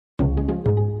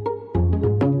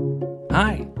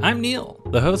Hi, I'm Neil,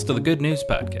 the host of the Good News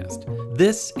Podcast.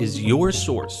 This is your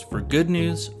source for good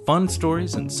news, fun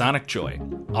stories, and sonic joy.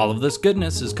 All of this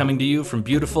goodness is coming to you from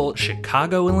beautiful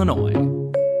Chicago, Illinois.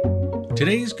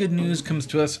 Today's good news comes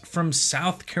to us from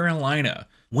South Carolina,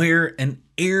 where an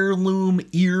heirloom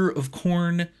ear of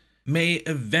corn may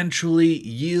eventually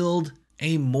yield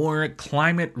a more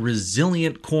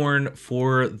climate-resilient corn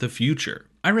for the future.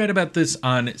 I read about this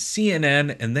on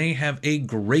CNN, and they have a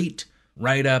great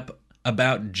write-up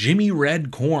about Jimmy Red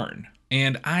corn.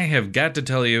 And I have got to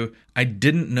tell you, I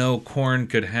didn't know corn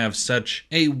could have such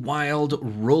a wild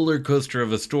roller coaster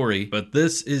of a story, but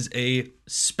this is a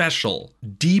special,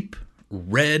 deep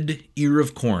red ear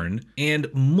of corn, and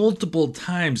multiple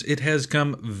times it has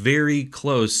come very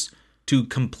close to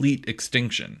complete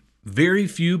extinction. Very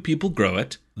few people grow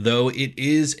it, though it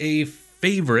is a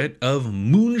favorite of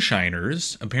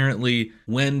moonshiners. Apparently,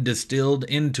 when distilled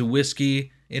into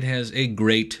whiskey, it has a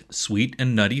great sweet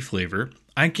and nutty flavor.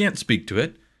 I can't speak to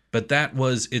it, but that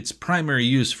was its primary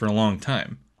use for a long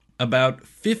time. About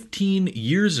 15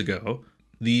 years ago,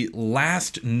 the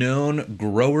last known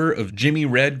grower of Jimmy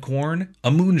Red corn, a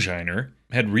moonshiner,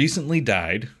 had recently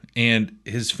died, and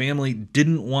his family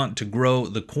didn't want to grow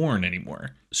the corn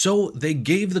anymore. So they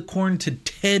gave the corn to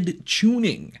Ted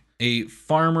Tuning, a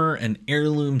farmer and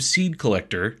heirloom seed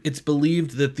collector. It's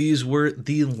believed that these were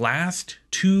the last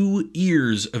 2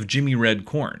 ears of Jimmy Red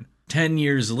corn. 10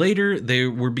 years later, they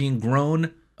were being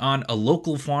grown on a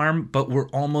local farm, but were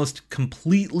almost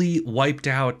completely wiped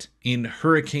out in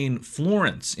Hurricane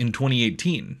Florence in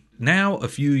 2018. Now, a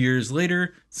few years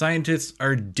later, scientists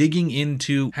are digging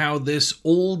into how this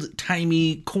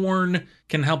old-timey corn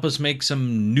can help us make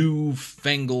some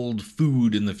newfangled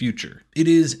food in the future. It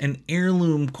is an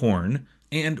heirloom corn,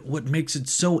 and what makes it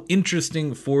so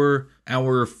interesting for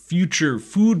our future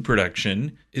food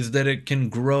production is that it can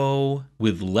grow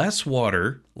with less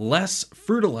water, less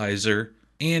fertilizer,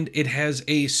 and it has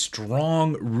a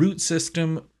strong root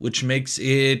system, which makes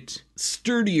it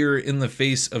sturdier in the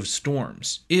face of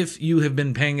storms. If you have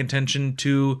been paying attention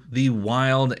to the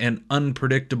wild and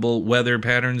unpredictable weather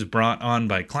patterns brought on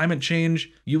by climate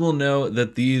change, you will know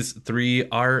that these 3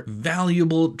 are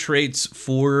valuable traits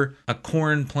for a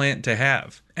corn plant to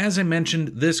have. As I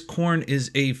mentioned, this corn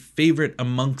is a favorite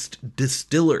amongst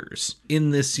distillers. In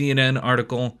this CNN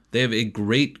article, they have a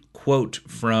great quote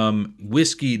from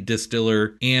whiskey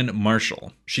distiller Anne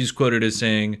Marshall. She's quoted as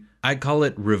saying, "I call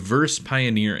it reverse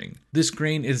pioneering. This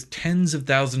grain is tens of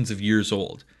thousands of years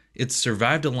old. It's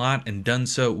survived a lot and done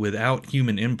so without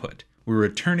human input. We're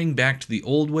returning back to the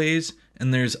old ways,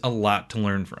 and there's a lot to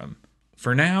learn from."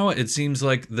 For now, it seems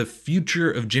like the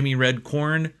future of Jimmy Red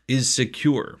corn is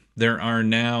secure. There are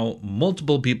now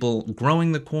multiple people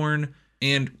growing the corn,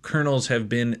 and kernels have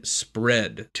been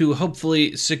spread to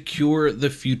hopefully secure the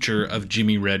future of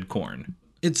Jimmy Red corn.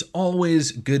 It's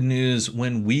always good news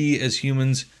when we as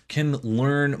humans can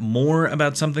learn more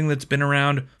about something that's been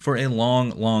around for a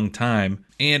long, long time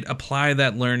and apply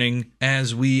that learning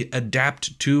as we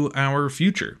adapt to our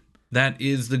future. That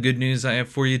is the good news I have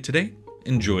for you today.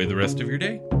 Enjoy the rest of your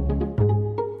day.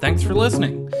 Thanks for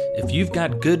listening. If you've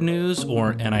got good news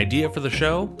or an idea for the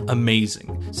show,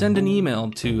 amazing. Send an email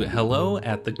to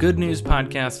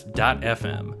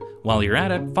hello@thegoodnewspodcast.fm. While you're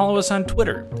at it, follow us on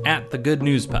Twitter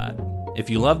 @thegoodnewspod.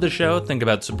 If you love the show, think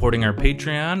about supporting our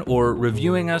Patreon or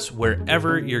reviewing us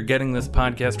wherever you're getting this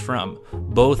podcast from.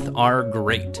 Both are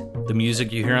great. The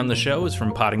music you hear on the show is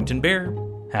from Poddington Bear.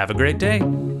 Have a great day.